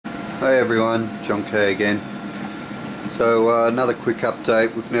Hi everyone, John K again. So another quick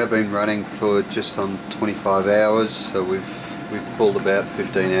update. We've now been running for just on 25 hours, so we've pulled about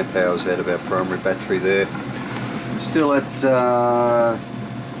 15 amp hours out of our primary battery there. Still at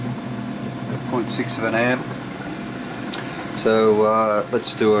 0.6 of an amp. So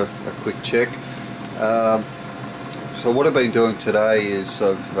let's do a quick check. So what I've been doing today is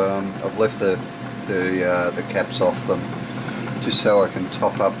I've left the caps off them, just so I can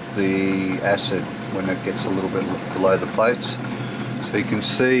top up the acid when it gets a little bit below the plates. So you can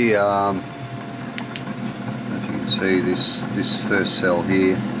see, this first cell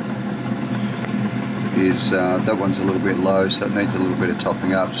here is that one's a little bit low, so it needs a little bit of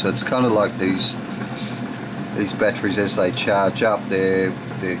topping up. So it's kind of like these batteries, as they charge up, they're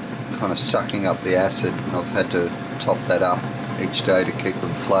kind of sucking up the acid, and I've had to top that up each day to keep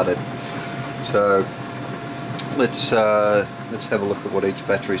them flooded. So let's have a look at what each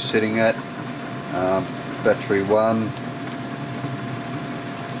battery is sitting at. Battery 1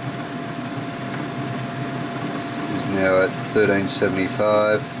 is now at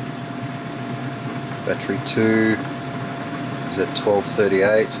 1375. Battery 2 is at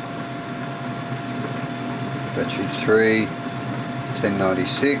 1238. Battery 3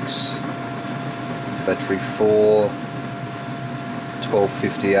 1096. Battery 4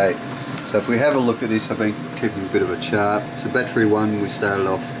 1258. So if we have a look at this, I've been keeping a bit of a chart. So battery 1, we started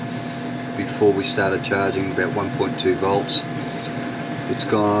off, before we started charging, about 1.2 volts. It's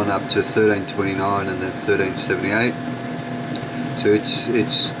gone up to 1329 and then 1378. So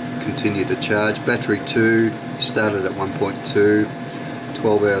it's continued to charge. Battery 2 started at 1.2.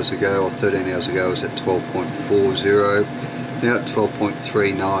 12 hours ago, or 13 hours ago, it was at 12.40. Now at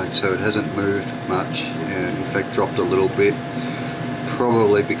 12.39, so it hasn't moved much. In fact, dropped a little bit.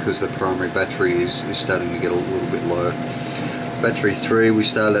 Probably because the primary battery is starting to get a little bit low. Battery 3, we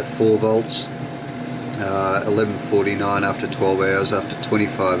started at 4 volts, 11:49 after 12 hours. After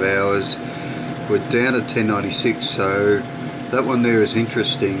 25 hours, we're down to 1096. So that one there is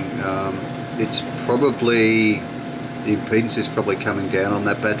interesting. It's probably, the impedance is probably coming down on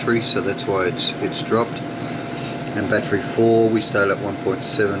that battery, so that's why it's dropped. And battery 4, we started at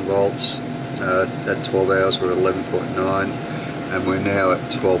 1.7 volts. At 12 hours, we're at 11.9. And we're now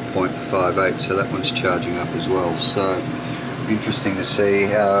at 12.58, so that one's charging up as well. So interesting to see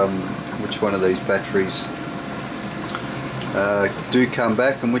which one of these batteries do come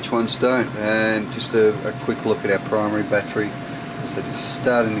back and which ones don't. And just a quick look at our primary battery. So it's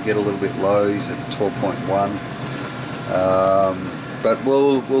starting to get a little bit low. He's at 12.1, but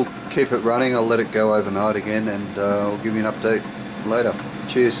we'll keep it running. I'll let it go overnight again, and I'll give you an update later.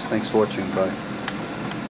 Cheers, thanks for watching, bye.